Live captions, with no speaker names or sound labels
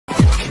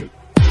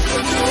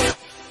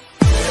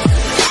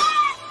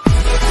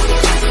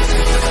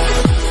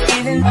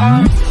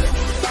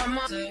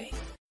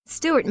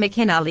Stuart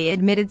McInally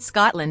admitted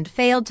Scotland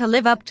failed to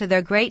live up to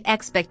their great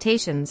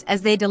expectations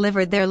as they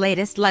delivered their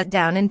latest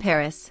letdown in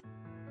Paris.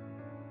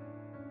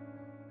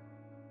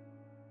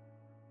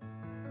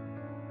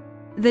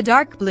 The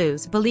Dark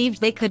Blues believed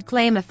they could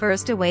claim a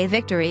first away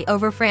victory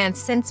over France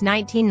since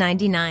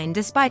 1999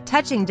 despite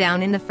touching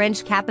down in the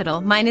French capital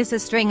minus a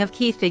string of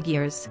key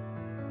figures.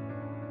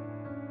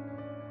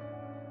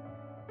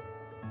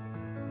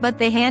 But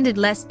they handed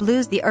Les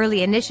Blues the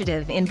early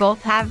initiative in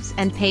both halves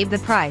and paid the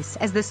price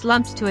as they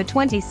slumped to a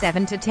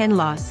 27-10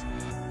 loss.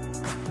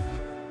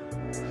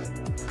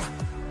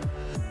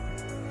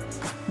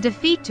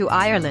 Defeat to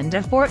Ireland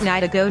a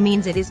fortnight ago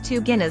means it is 2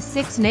 Guineas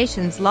Six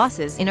Nations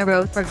losses in a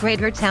row for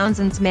Gregor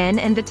Townsend's men,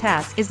 and the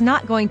task is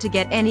not going to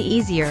get any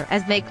easier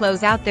as they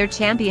close out their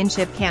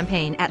championship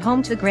campaign at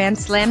home to Grand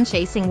Slam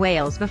chasing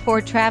Wales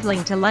before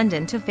travelling to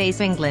London to face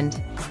England.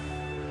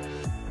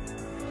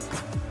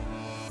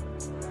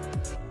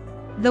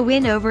 The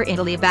win over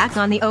Italy back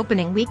on the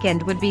opening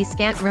weekend would be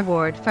scant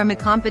reward from a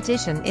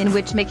competition in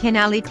which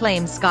McInally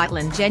claims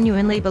Scotland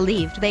genuinely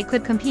believed they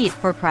could compete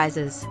for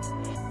prizes.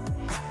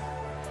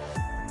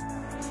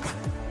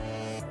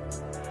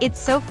 "It's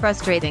so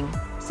frustrating,"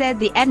 said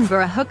the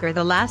Edinburgh hooker.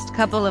 "The last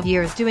couple of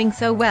years doing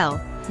so well,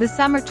 the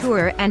summer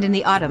tour and in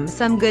the autumn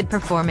some good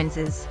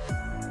performances.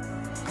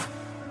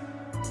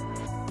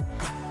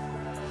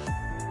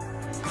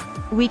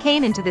 We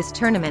came into this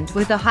tournament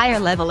with a higher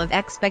level of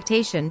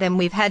expectation than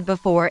we've had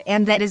before,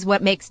 and that is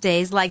what makes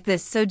days like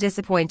this so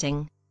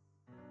disappointing.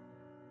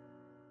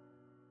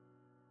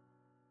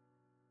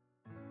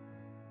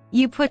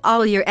 You put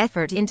all your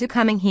effort into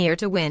coming here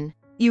to win.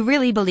 You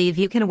really believe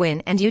you can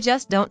win and you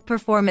just don't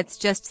perform. It's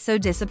just so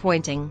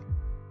disappointing.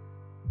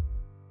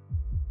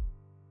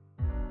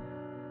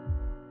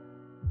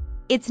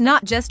 It's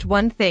not just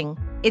one thing,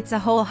 it's a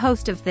whole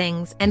host of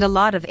things, and a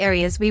lot of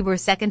areas we were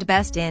second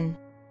best in.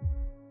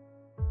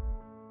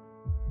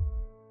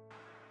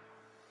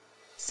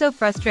 So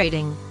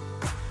frustrating."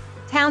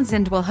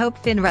 Townsend will hope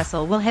Finn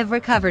Russell will have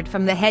recovered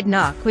from the head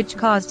knock which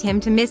caused him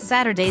to miss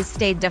Saturday's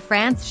Stade de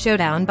France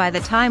showdown by the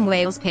time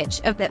Wales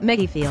pitch up at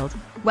Midfield,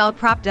 while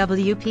prop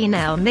WP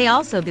Nel may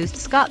also boost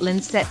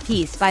Scotland's set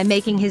piece by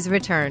making his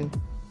return.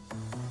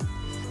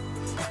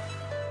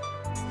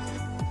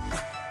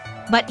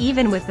 But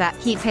even with that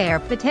key pair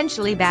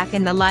potentially back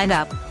in the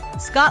lineup,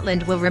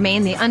 Scotland will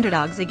remain the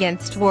underdogs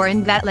against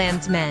Warren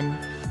Gatland's men.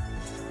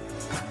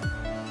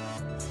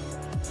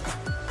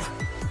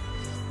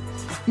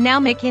 Now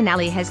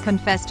McInally has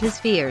confessed his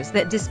fears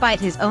that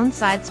despite his own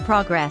side's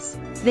progress,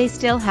 they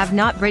still have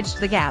not bridged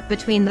the gap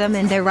between them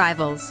and their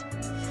rivals.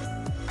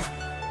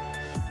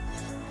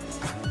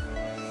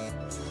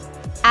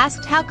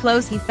 Asked how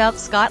close he felt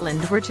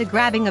Scotland were to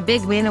grabbing a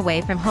big win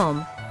away from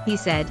home, he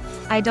said,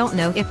 "I don't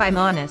know if I'm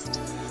honest.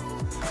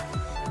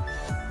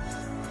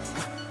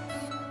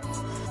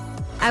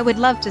 I would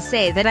love to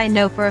say that I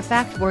know for a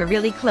fact we're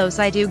really close.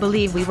 I do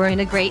believe we were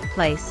in a great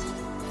place.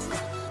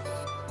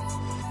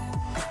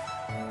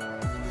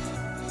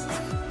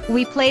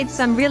 We played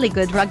some really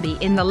good rugby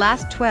in the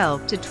last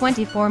 12 to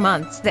 24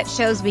 months that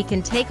shows we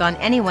can take on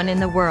anyone in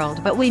the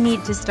world, but we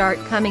need to start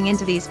coming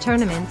into these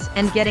tournaments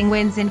and getting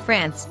wins in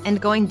France and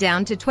going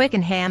down to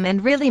Twickenham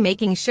and really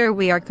making sure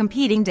we are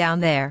competing down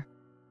there.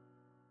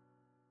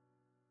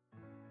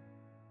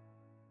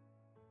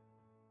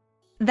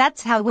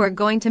 That's how we're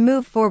going to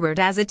move forward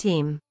as a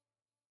team."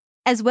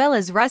 As well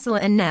as Russell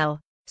and Nel,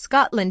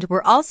 Scotland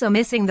were also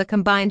missing the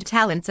combined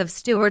talents of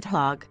Stuart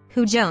Hogg,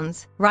 Hugh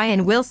Jones,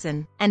 Ryan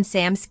Wilson, and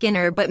Sam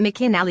Skinner, but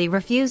McInally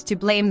refused to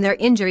blame their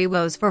injury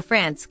woes for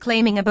France,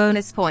 claiming a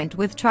bonus point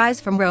with tries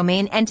from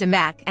Romain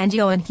Ntamack and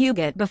Johan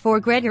Huget before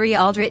Gregory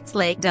Aldrit's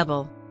late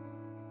double.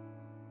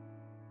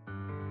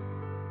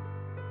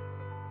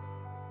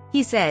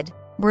 He said,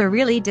 "We're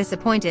really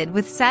disappointed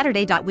with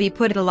Saturday. We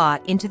put a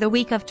lot into the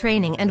week of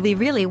training and we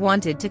really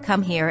wanted to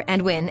come here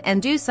and win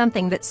and do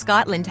something that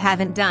Scotland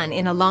haven't done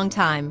in a long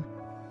time.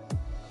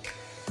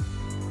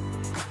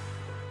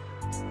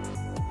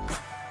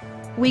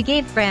 We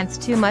gave France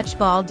too much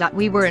ball.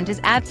 We weren't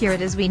as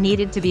accurate as we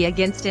needed to be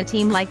against a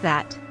team like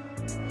that.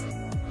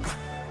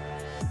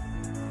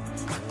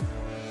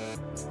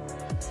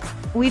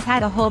 We've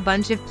had a whole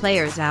bunch of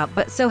players out,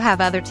 but so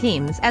have other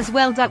teams as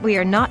well. We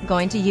are not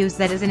going to use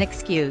that as an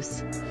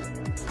excuse.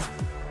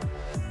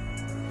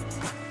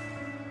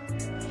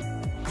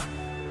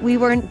 We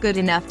weren't good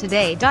enough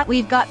today.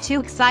 We've got 2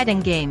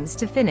 exciting games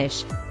to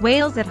finish,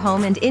 Wales at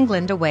home and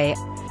England away.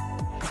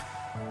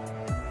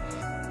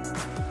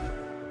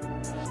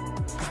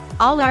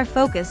 All our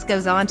focus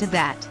goes on to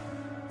that.